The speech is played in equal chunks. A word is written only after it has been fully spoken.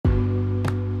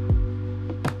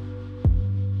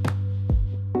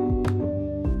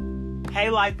Hey,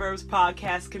 Life Herbs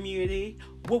podcast community.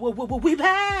 We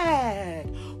back.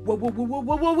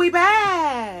 We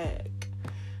back.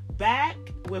 Back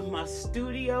with my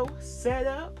studio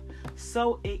setup.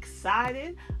 So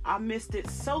excited. I missed it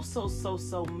so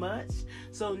much.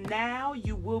 So now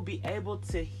you will be able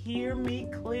to hear me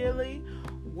clearly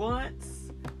once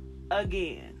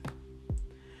again.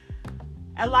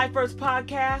 At Life Herbs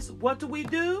podcast, what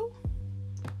do?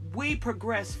 We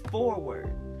progress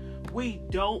forward. We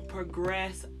don't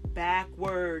progress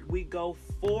backward. We go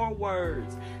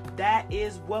forwards. That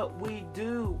is what we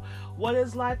do. What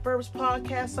is Life Herbs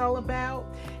podcast all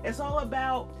about? It's all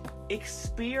about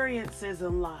experiences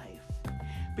in life.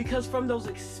 Because from those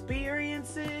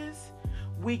experiences,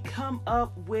 we come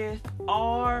up with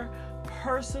our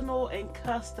personal and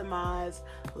customized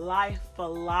life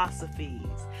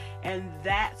philosophies. And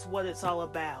that's what it's all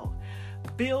about.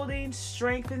 Building,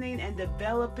 strengthening, and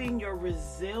developing your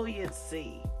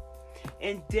resiliency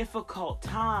in difficult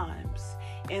times,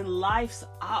 in life's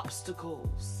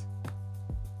obstacles.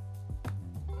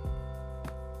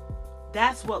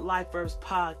 That's what Life Herbs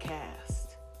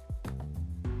podcast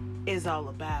is all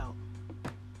about.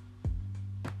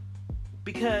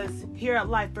 Because here at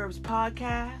Life Herbs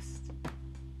podcast,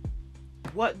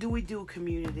 what do we do,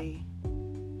 community?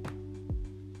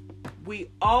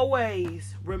 We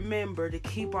always remember to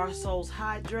keep our souls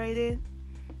hydrated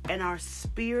and our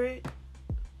spirit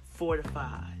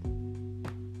fortified.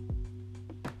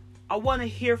 I want to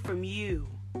hear from you.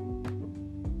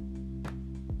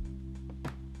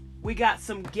 We got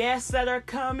some guests that are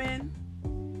coming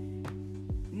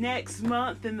next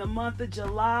month, in the month of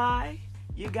July.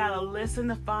 You got to listen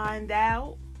to find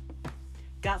out.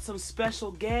 Got some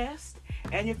special guests.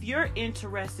 And if you're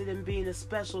interested in being a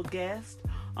special guest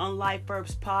on Life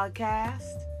Herbs podcast,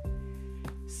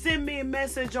 send me a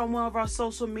message on one of our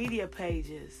social media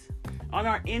pages, on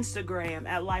our Instagram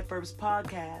at Life Herbs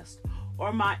podcast,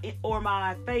 or my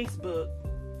Facebook,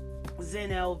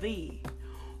 ZenLV,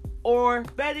 or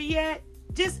better yet,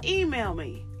 just email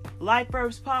me,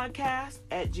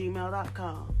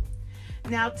 lifeherbspodcast@gmail.com.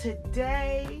 Now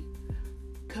today,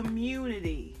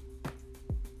 community,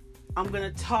 I'm going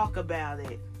to talk about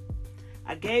it.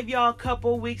 I gave y'all a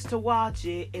couple weeks to watch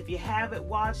it. If you haven't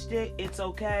watched it, it's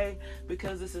okay,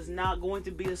 because this is not going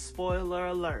to be a spoiler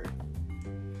alert.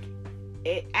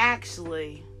 It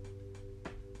actually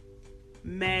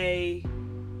may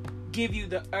give you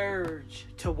the urge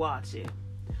to watch it.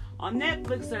 On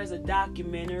Netflix, there's a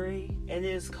documentary, and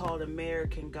it is called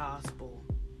American Gospel.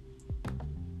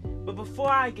 But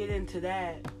before I get into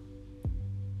that,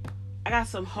 I got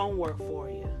some homework for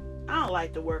you. I don't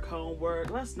like the word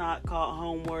homework. Let's not call it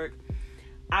homework.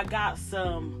 I got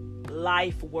some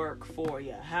life work for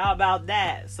you. How about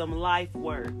that? Some life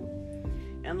work.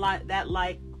 And life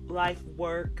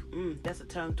work, that's a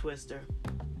tongue twister.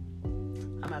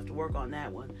 I'm going to have to work on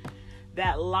that one.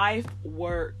 That life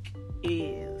work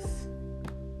is,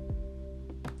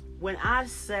 when I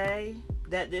say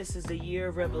that this is the year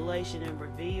of revelation and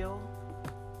reveal,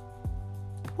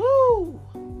 woo!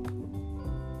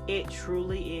 It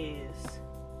truly is.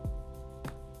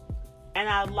 And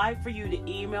I'd like for you to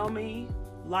email me,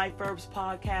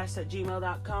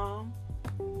 lifeherbspodcast@gmail.com,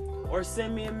 or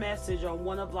send me a message on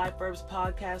one of Life Herbs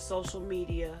podcast social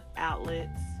media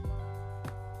outlets.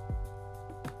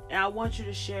 And I want you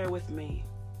to share with me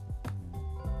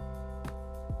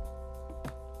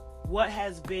what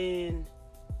has been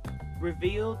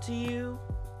revealed to you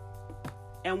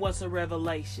and what's a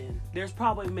revelation. There's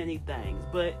probably many things,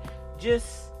 but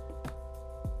just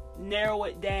narrow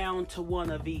it down to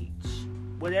one of each.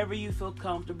 Whatever you feel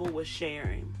comfortable with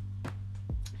sharing.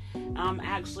 I'm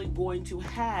actually going to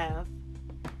have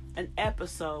an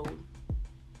episode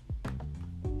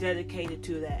dedicated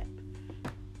to that.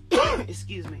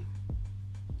 Excuse me.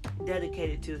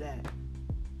 Dedicated to that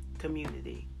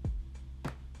community.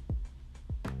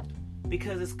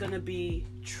 Because it's going to be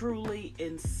truly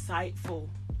insightful.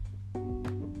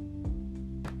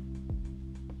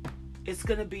 It's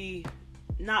going to be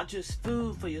not just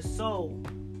food for your soul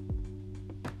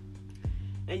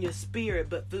and your spirit,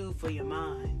 but food for your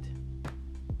mind.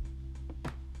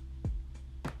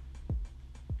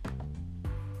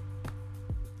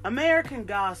 American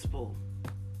Gospel,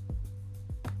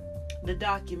 the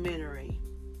documentary,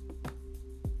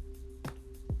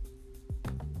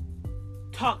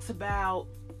 talks about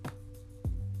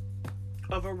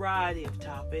a variety of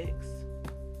topics.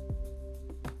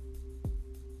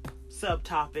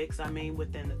 Subtopics,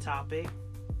 within the topic.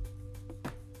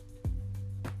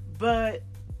 But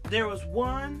there was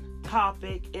one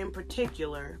topic in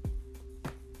particular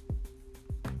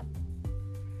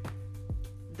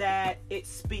that it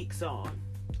speaks on,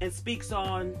 and speaks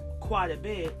on quite a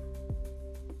bit,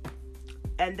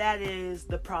 and that is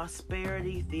the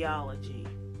prosperity theology.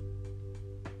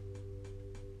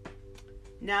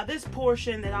 Now, this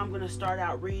portion that I'm going to start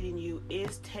out reading you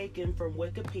is taken from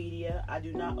Wikipedia. I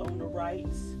do not own the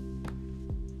rights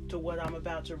to what I'm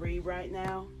about to read right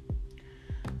now,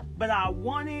 but I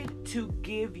wanted to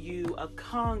give you a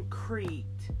concrete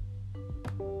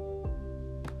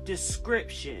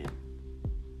description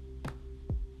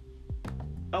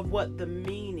of what the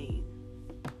meaning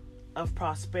of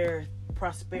prosperity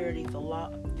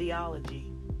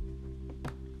theology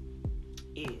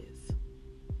is.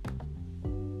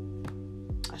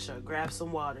 I should grab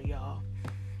some water, y'all,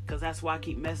 because that's why I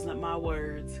keep messing up my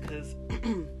words, because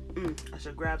I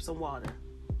should grab some water.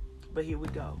 But here we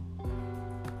go.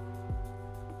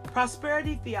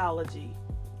 Prosperity theology,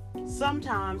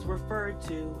 sometimes referred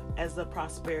to as the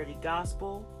prosperity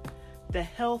gospel, the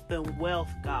health and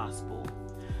wealth gospel,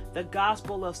 the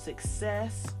gospel of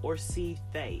success or seed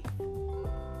faith,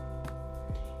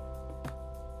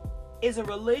 is a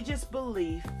religious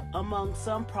belief among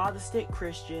some Protestant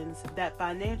Christians that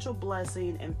financial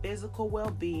blessing and physical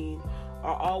well-being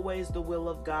are always the will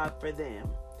of God for them,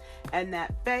 and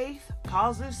that faith,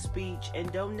 positive speech,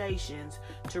 and donations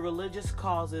to religious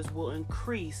causes will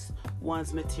increase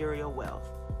one's material wealth.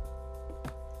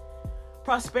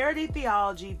 Prosperity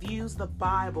theology views the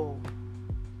Bible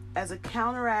as a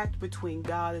counteract between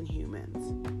God and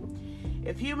humans.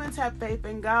 If humans have faith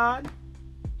in God,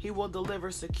 He will deliver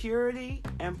security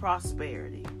and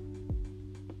prosperity.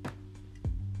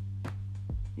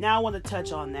 Now I want to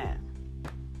touch on that.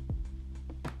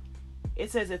 It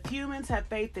says if humans have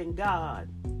faith in God,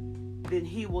 then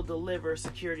He will deliver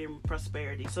security and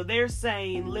prosperity. So they're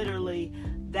saying literally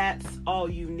that's all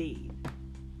you need.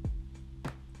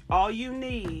 All you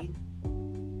need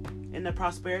in the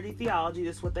prosperity theology,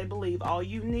 that's what they believe, all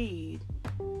you need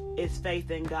is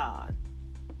faith in God.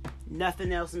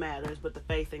 Nothing else matters but the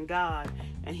faith in God,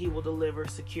 and He will deliver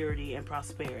security and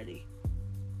prosperity.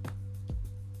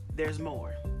 There's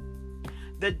more.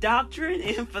 The doctrine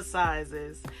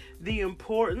emphasizes the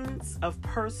importance of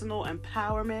personal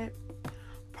empowerment,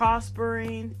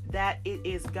 prospering, that it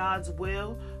is God's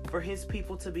will for His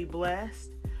people to be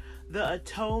blessed. The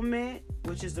atonement,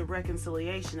 which is the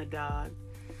reconciliation of God,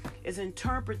 is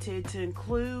interpreted to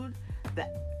include the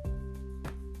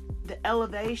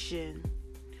elevation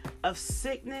of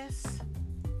sickness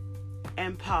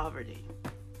and poverty,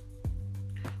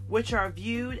 which are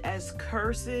viewed as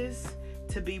curses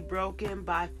to be broken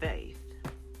by faith.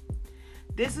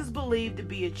 This is believed to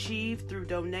be achieved through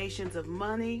donations of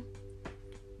money,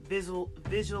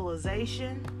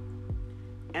 visualization,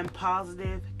 and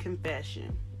positive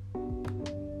confession.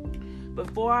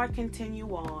 Before I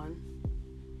continue on,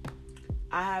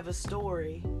 I have a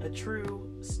story, a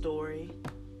true story,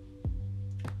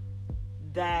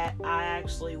 that I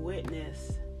actually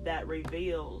witnessed that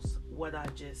reveals what I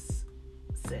just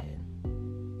said.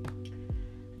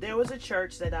 There was a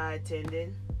church that I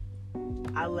attended.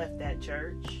 I left that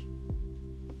church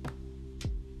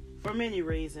for many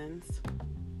reasons.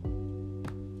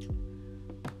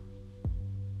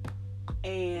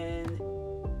 And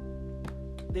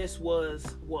this was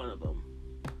one of them.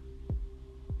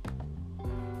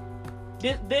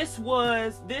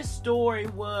 This story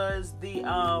was the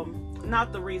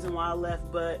not the reason why I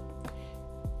left, but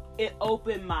it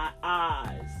opened my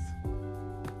eyes.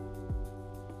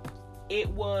 It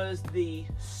was the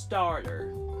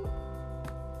starter.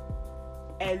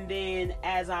 And then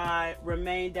as I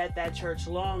remained at that church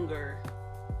longer,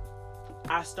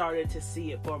 I started to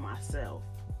see it for myself.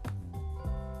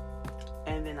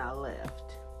 And then I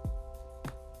left.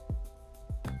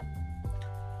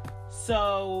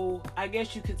 So I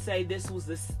guess you could say this was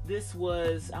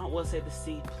I don't want to say the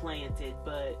seed planted,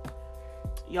 but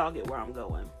y'all get where I'm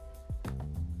going.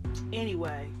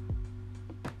 Anyway,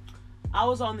 I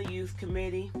was on the youth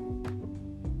committee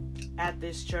at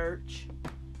this church,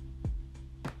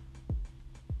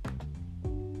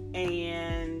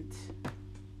 and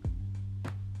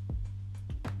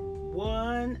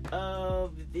one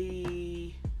of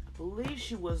the, I believe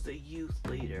she was the youth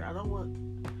leader. I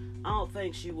don't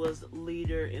think she was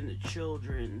leader in the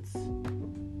children's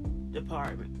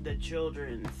department, the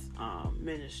children's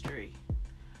ministry.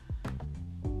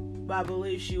 But I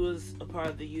believe she was a part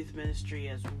of the youth ministry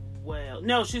as well.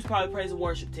 No, she was part of the praise and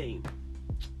worship team.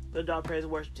 The adult praise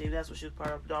and worship team. That's what she was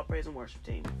part of, the adult praise and worship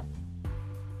team.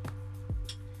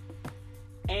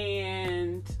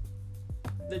 And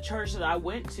the church that I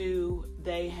went to,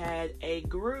 they had a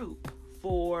group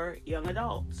for young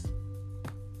adults.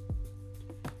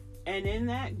 And in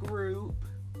that group,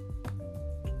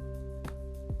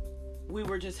 we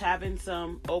were just having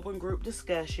some open group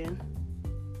discussion.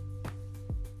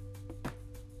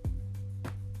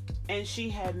 And she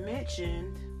had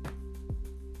mentioned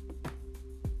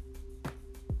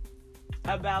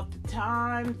about the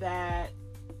time that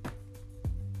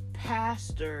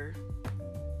Pastor...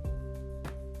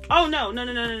 Oh, no.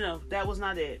 That was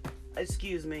not it.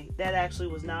 Excuse me. That actually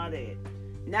was not it.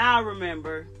 Now I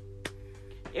remember.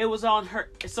 It was on her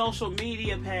social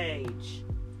media page.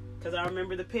 Because I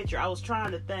remember the picture. I was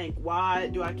trying to think, why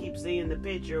do I keep seeing the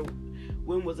picture?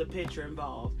 When was a picture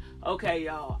involved? Okay,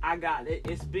 y'all. I got it.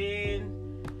 It's been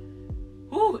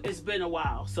a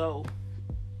while. So,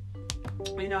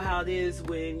 you know how it is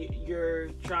when you're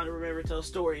trying to remember to tell a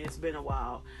story. It's been a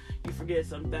while. You forget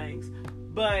some things.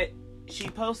 But she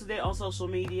posted it on social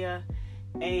media,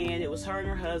 and it was her and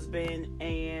her husband,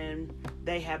 and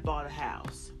they had bought a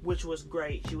house, which was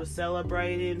great. She was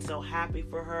celebrating, so happy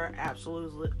for her.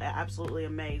 Absolutely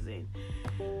amazing.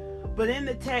 But in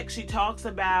the text, she talks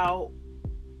about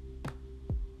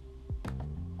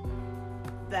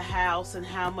the house and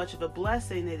how much of a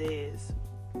blessing it is.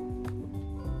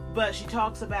 But she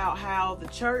talks about how the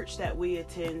church that we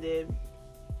attended,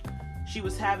 she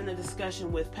was having a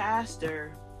discussion with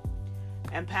Pastor,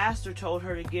 and Pastor told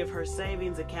her to give her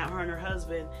savings account, her and her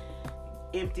husband,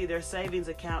 empty their savings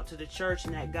account to the church,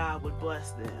 and that God would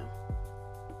bless them.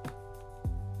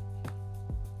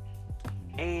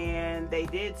 And they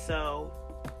did so,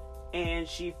 and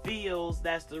she feels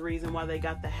that's the reason why they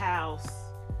got the house.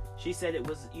 She said it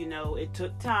was, it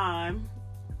took time,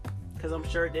 because I'm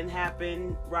sure it didn't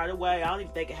happen right away. I don't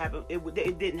even think it happened.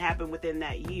 It didn't happen within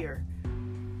that year.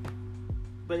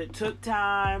 But it took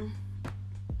time.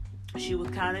 She was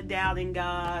kind of doubting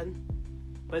God,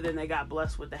 but then they got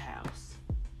blessed with the house.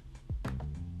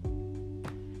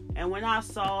 And when I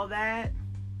saw that,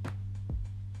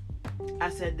 I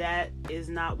said, that is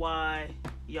not why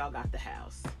y'all got the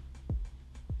house.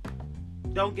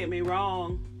 Don't get me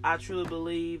wrong. I truly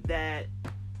believe that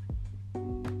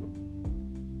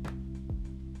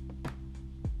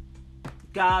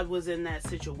God was in that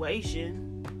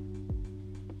situation.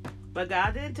 But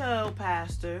God didn't tell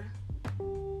Pastor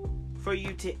for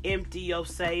you to empty your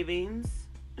savings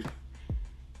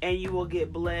and you will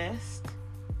get blessed.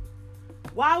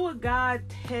 Why would God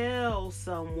tell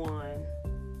someone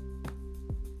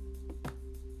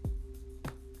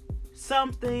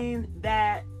something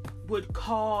that would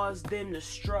cause them to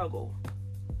struggle?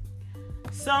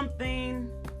 Something,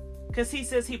 because he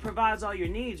says he provides all your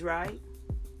needs, right?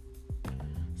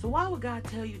 So why would God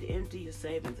tell you to empty your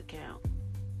savings account?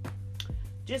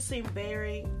 Just seemed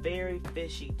very, very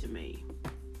fishy to me.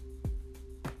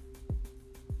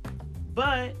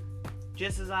 But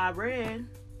just as I read,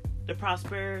 the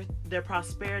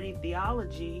prosperity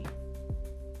theology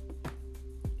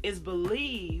is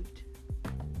believed.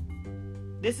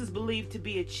 This is believed to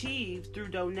be achieved through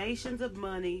donations of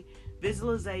money,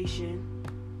 visualization.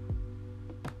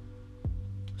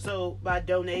 So by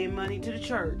donating money to the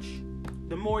church,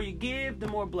 the more you give, the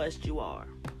more blessed you are.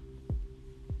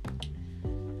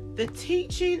 The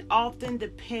teaching often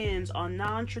depends on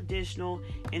non-traditional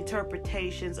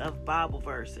interpretations of Bible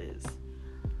verses.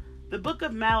 The book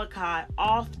of Malachi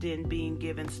often being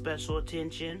given special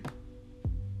attention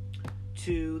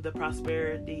to the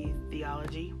prosperity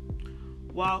theology.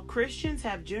 While Christians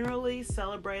have generally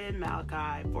celebrated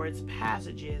Malachi for its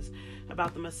passages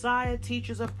about the Messiah,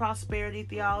 teachers of prosperity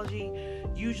theology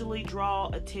usually draw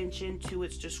attention to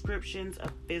its descriptions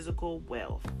of physical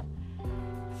wealth.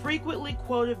 Frequently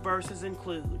quoted verses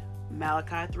include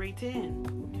Malachi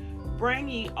 3:10, "Bring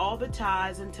ye all the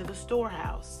tithes into the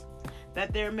storehouse,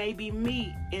 that there may be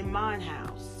meat in mine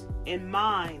house,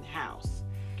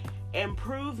 and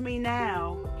prove me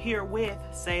now herewith,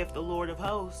 saith the Lord of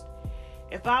hosts,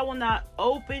 if I will not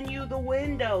open you the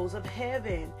windows of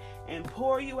heaven and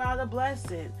pour you out a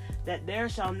blessing, that there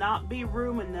shall not be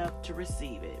room enough to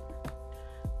receive it."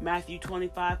 Matthew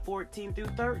 25:14 through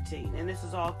 13. And this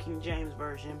is all King James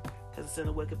Version because it's in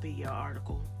the Wikipedia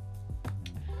article.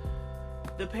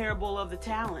 The parable of the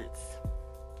talents.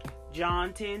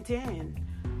 John 10:10.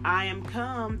 "I am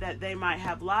come that they might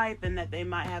have life and that they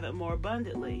might have it more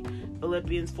abundantly."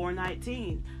 Philippians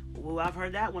 4:19. Well, I've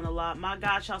heard that one a lot. "My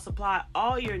God shall supply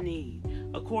all your need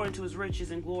according to his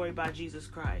riches and glory by Jesus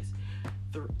Christ."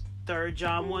 3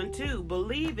 John 1:2.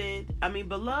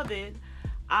 Beloved,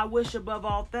 I wish above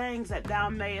all things that thou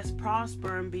mayest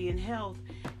prosper and be in health,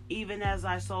 even as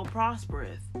thy soul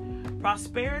prospereth.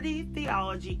 Prosperity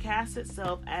theology casts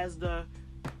itself as the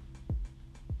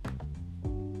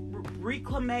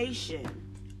reclamation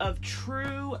of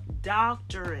true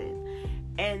doctrine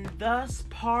and thus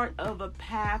part of a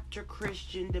path to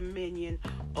Christian dominion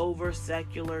over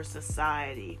secular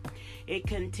society. It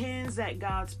contends that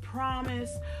God's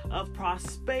promise of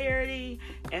prosperity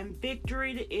and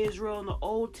victory to Israel in the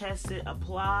Old Testament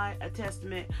apply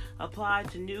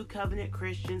to New Covenant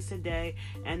Christians today,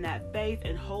 and that faith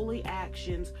and holy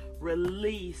actions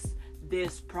release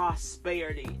this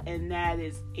prosperity. And that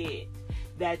is it.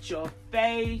 That's your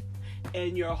faith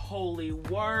and your holy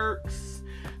works.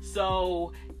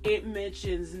 So it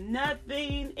mentions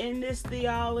nothing in this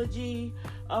theology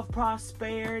of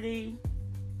prosperity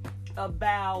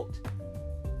about,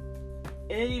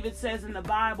 and it even says in the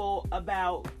Bible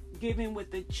about giving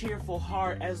with a cheerful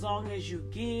heart, as long as you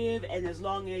give and as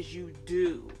long as you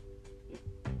do.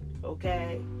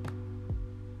 Okay?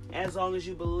 As long as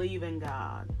you believe in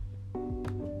God,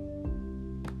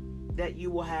 that you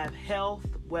will have health,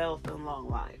 wealth, and long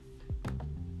life.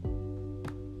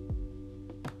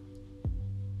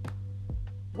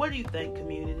 What do you think,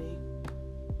 community?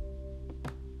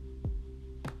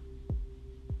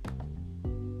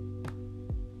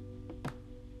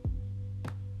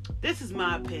 This is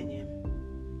my opinion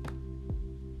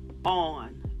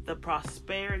on the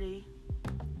prosperity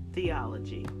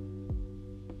theology.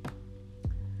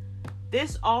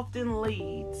 This often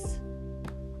leads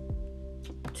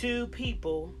to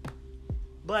people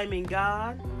blaming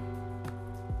God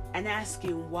and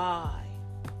asking why.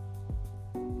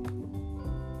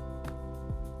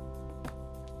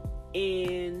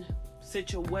 In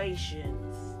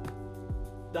situations,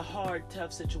 the hard,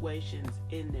 tough situations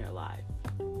in their life.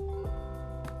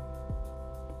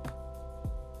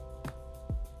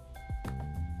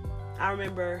 I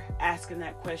remember asking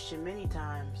that question many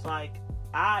times. Like,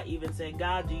 I even said,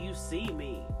 God, do you see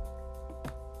me?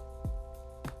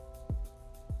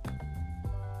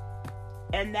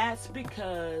 And that's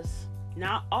because,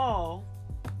 not all,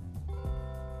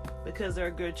 because there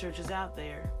are good churches out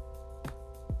there,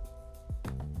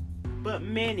 but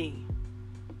many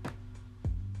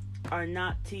are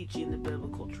not teaching the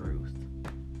biblical truth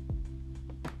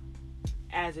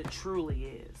as it truly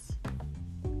is.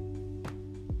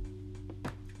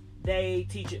 They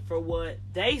teach it for what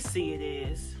they see it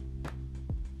is,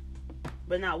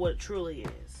 but not what it truly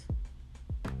is.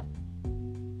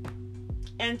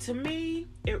 And to me,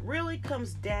 it really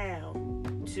comes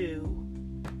down to,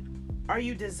 are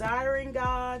you desiring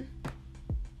God?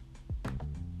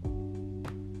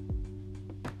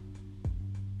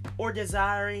 Or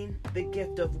desiring the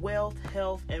gift of wealth,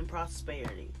 health, and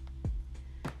prosperity?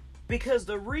 Because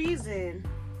the reason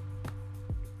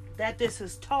that this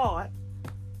is taught,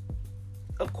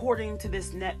 according to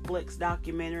this Netflix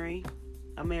documentary,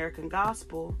 American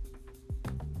Gospel,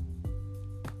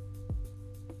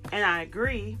 and I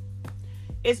agree,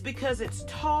 is because it's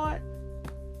taught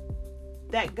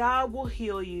that God will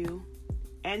heal you,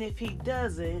 and if He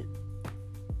doesn't,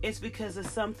 it's because of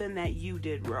something that you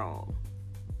did wrong.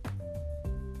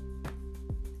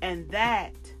 And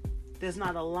that does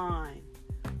not align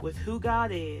with who God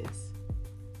is.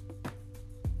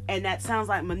 And that sounds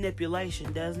like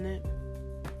manipulation, doesn't it?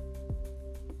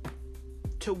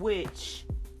 To which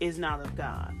is not of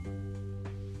God.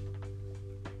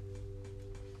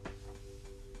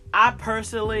 I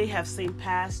personally have seen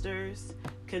pastors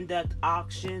conduct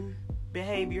auction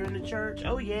behavior in the church.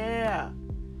 Oh yeah.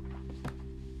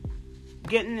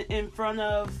 Getting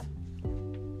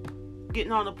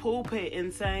on the pulpit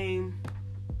and saying,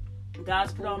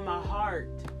 God's put on my heart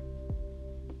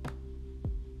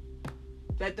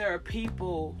that there are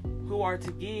people who are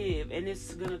to give, and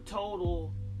it's going to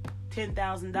total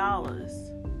 $10,000.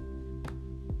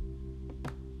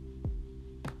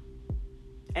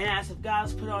 And as if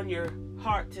God's put on your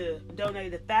heart to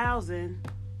donate $1,000,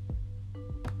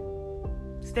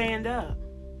 stand up.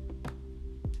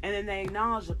 And then they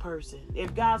acknowledge the person.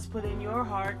 If God's put in your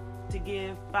heart to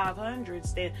give 500,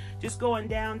 stand. Just going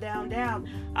down, down, down.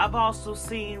 I've also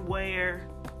seen where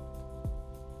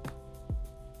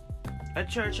a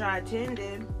church I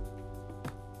attended,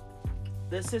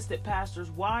 the assistant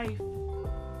pastor's wife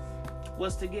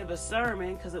was to give a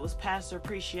sermon because it was Pastor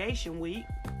Appreciation Week.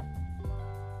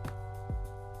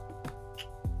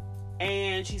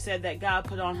 And she said that God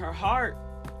put on her heart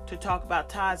to talk about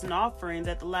tithes and offerings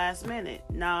at the last minute,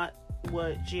 not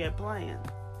what she had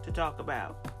planned to talk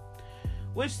about.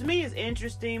 Which to me is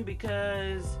interesting,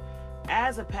 because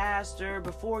as a pastor,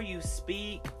 before you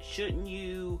speak, shouldn't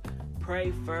you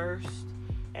pray first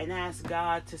and ask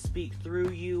God to speak through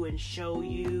you and show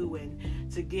you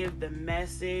and to give the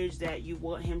message that you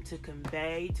want Him to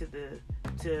convey to the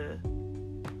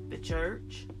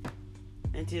church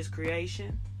and to His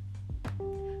creation?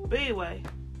 But anyway,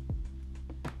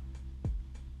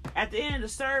 At the end of the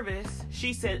service,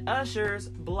 she said ushers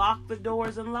blocked the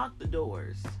doors and locked the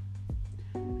doors.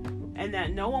 And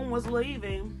that no one was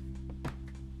leaving.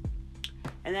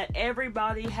 And that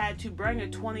everybody had to bring a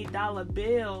 $20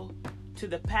 bill to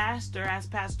the pastor. As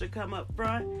pastor come up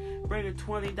front, bring a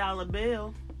 $20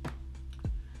 bill.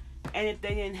 And if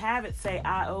they didn't have it, say,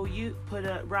 I owe you. Put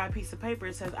a write piece of paper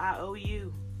that says, I owe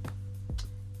you.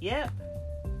 Yep.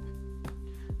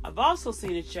 I've also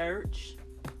seen a church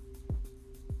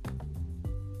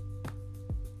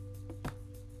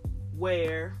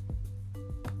where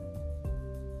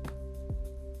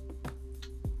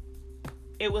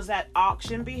it was that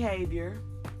auction behavior,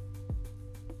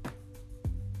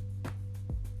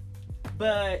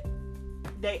 but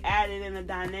they added in a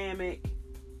dynamic.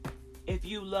 If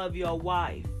you love your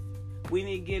wife, we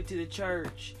need to give to the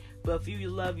church. But if you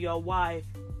love your wife,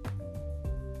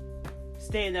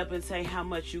 stand up and say how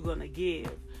much you're going to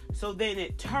give. So then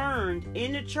it turned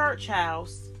in the church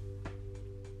house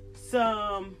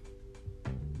some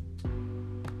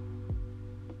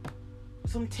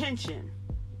tension,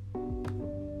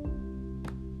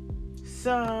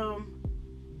 some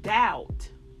doubt,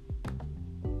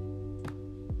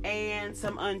 and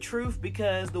some untruth,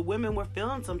 because the women were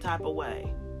feeling some type of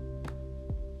way.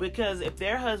 Because if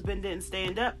their husband didn't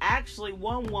stand up, actually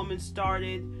one woman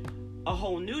started a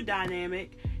whole new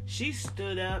dynamic. She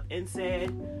stood up and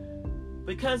said,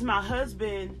 because my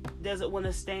husband doesn't want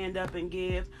to stand up and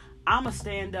give, I'm going to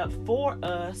stand up for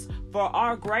us, for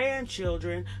our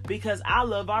grandchildren, because I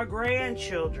love our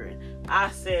grandchildren. I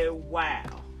said, wow.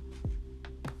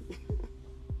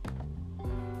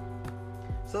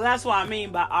 So that's what I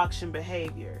mean by auction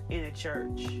behavior in a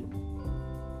church.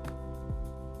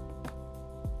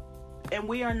 And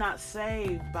we are not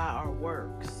saved by our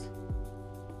works.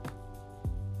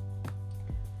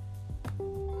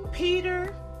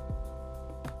 Peter,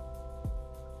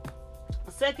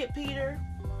 2 Peter,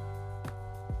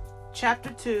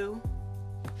 chapter 2,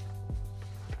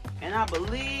 and I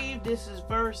believe this is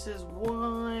verses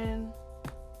 1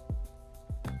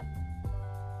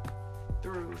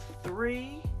 through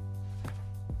 3,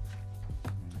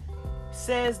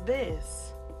 says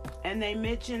this, and they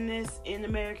mention this in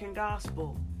American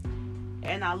Gospel,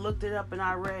 and I looked it up and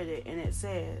I read it, and it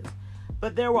says,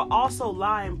 but there were also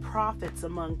lying prophets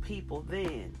among people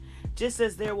then, just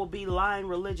as there will be lying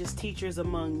religious teachers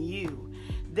among you.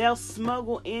 They'll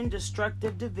smuggle in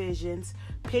destructive divisions,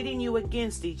 pitting you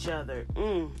against each other.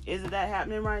 Isn't that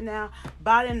happening right now?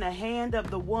 Biting the hand of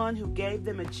the one who gave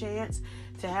them a chance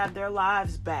to have their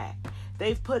lives back.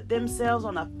 They've put themselves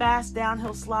on a fast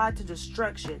downhill slide to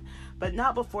destruction, but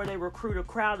not before they recruit a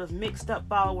crowd of mixed up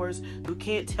followers who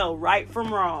can't tell right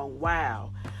from wrong.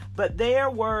 Wow. But there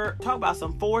were, talk about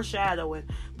some foreshadowing,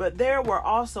 but there were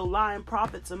also lying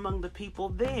prophets among the people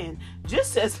then,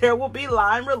 just as there will be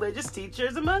lying religious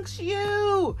teachers amongst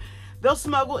you. They'll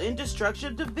smuggle in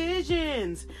destructive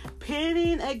divisions,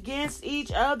 pitting against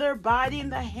each other, biting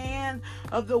the hand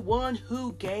of the one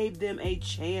who gave them a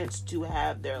chance to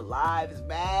have their lives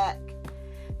back.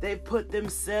 They've put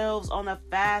themselves on a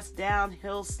fast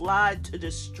downhill slide to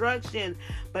destruction,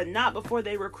 but not before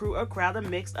they recruit a crowd of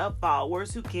mixed up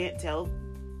followers who can't tell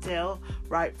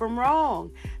right from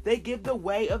wrong. They give the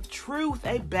way of truth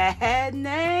a bad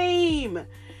name.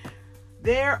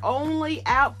 They're only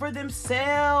out for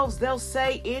themselves. They'll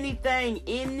say anything,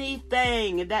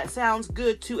 and that sounds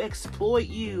good to exploit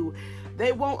you.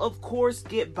 They won't, of course,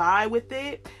 get by with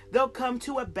it. They'll come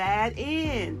to a bad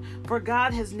end. For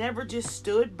God has never just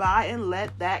stood by and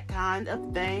let that kind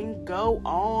of thing go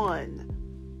on.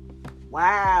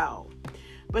 Wow.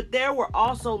 But there were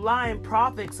also lying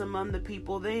prophets among the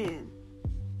people then.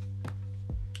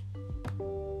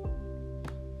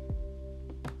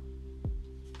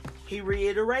 He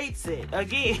reiterates it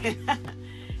again.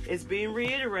 It's being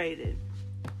reiterated.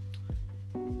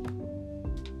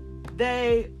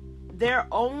 They're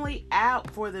only out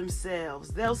for themselves.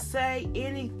 They'll say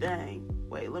anything.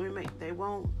 Wait, they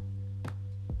won't.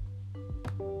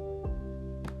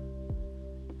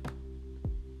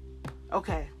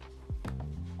 Okay.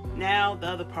 Now the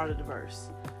other part of the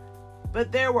verse.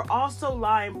 But there were also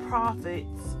lying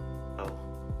prophets. Oh.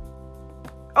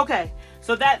 Okay.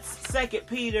 So that's 2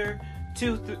 Peter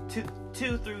 2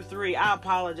 through 3. I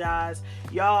apologize.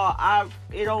 Y'all,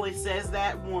 it only says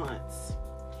that once.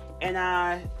 And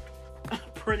I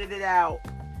printed it out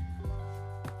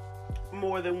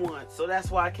more than once, so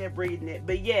that's why I kept reading it.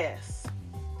 But yes,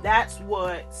 that's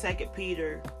what 2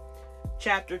 Peter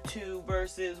chapter 2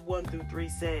 verses 1 through 3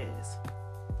 says.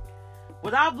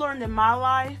 What I've learned in my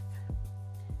life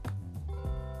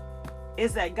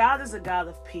is that God is a God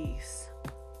of peace.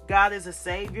 God is a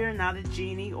savior, not a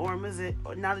genie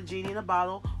not a genie in a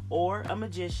bottle or a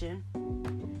magician.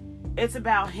 It's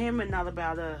about him and not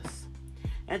about us.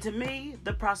 And to me,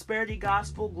 the prosperity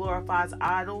gospel glorifies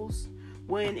idols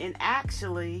when in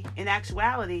actuality,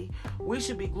 we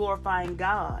should be glorifying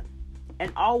God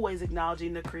and always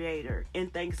acknowledging the Creator in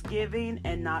thanksgiving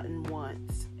and not in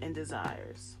wants and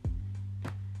desires.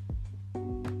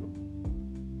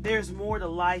 There's more to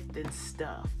life than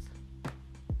stuff.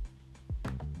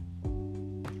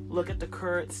 Look at the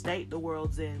current state the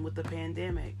world's in with the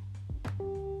pandemic.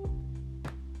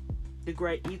 The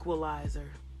great equalizer.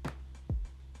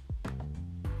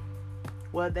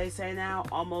 What they say now?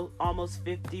 Almost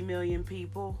 50 million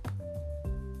people.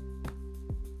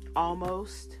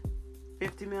 Almost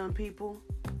 50 million people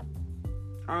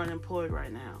are unemployed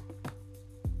right now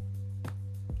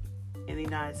in the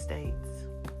United States.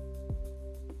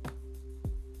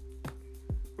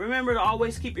 Remember to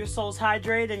always keep your souls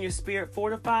hydrated and your spirit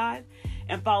fortified,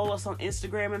 and follow us on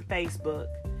Instagram and Facebook.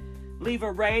 Leave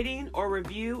a rating or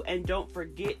review, and don't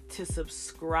forget to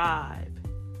subscribe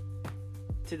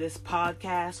to this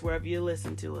podcast wherever you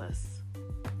listen to us.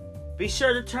 Be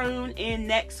sure to tune in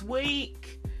next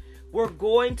week. We're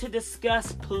going to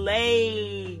discuss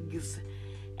plagues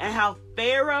and how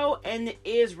Pharaoh and the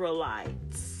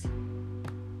Israelites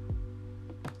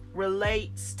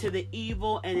relates to the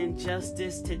evil and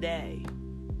injustice today.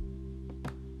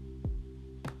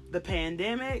 The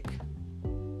pandemic,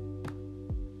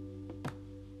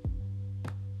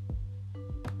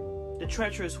 the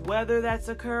treacherous weather that's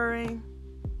occurring,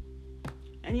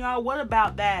 and y'all, what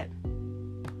about that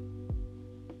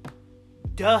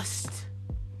dust?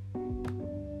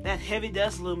 That heavy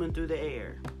dust looming through the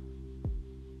air.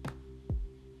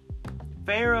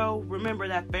 Pharaoh, remember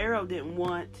that Pharaoh didn't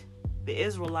want the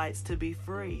Israelites to be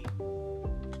free.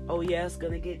 Oh yeah, it's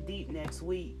gonna get deep next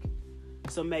week.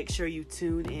 So make sure you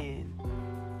tune in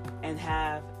and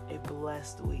have a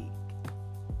blessed week.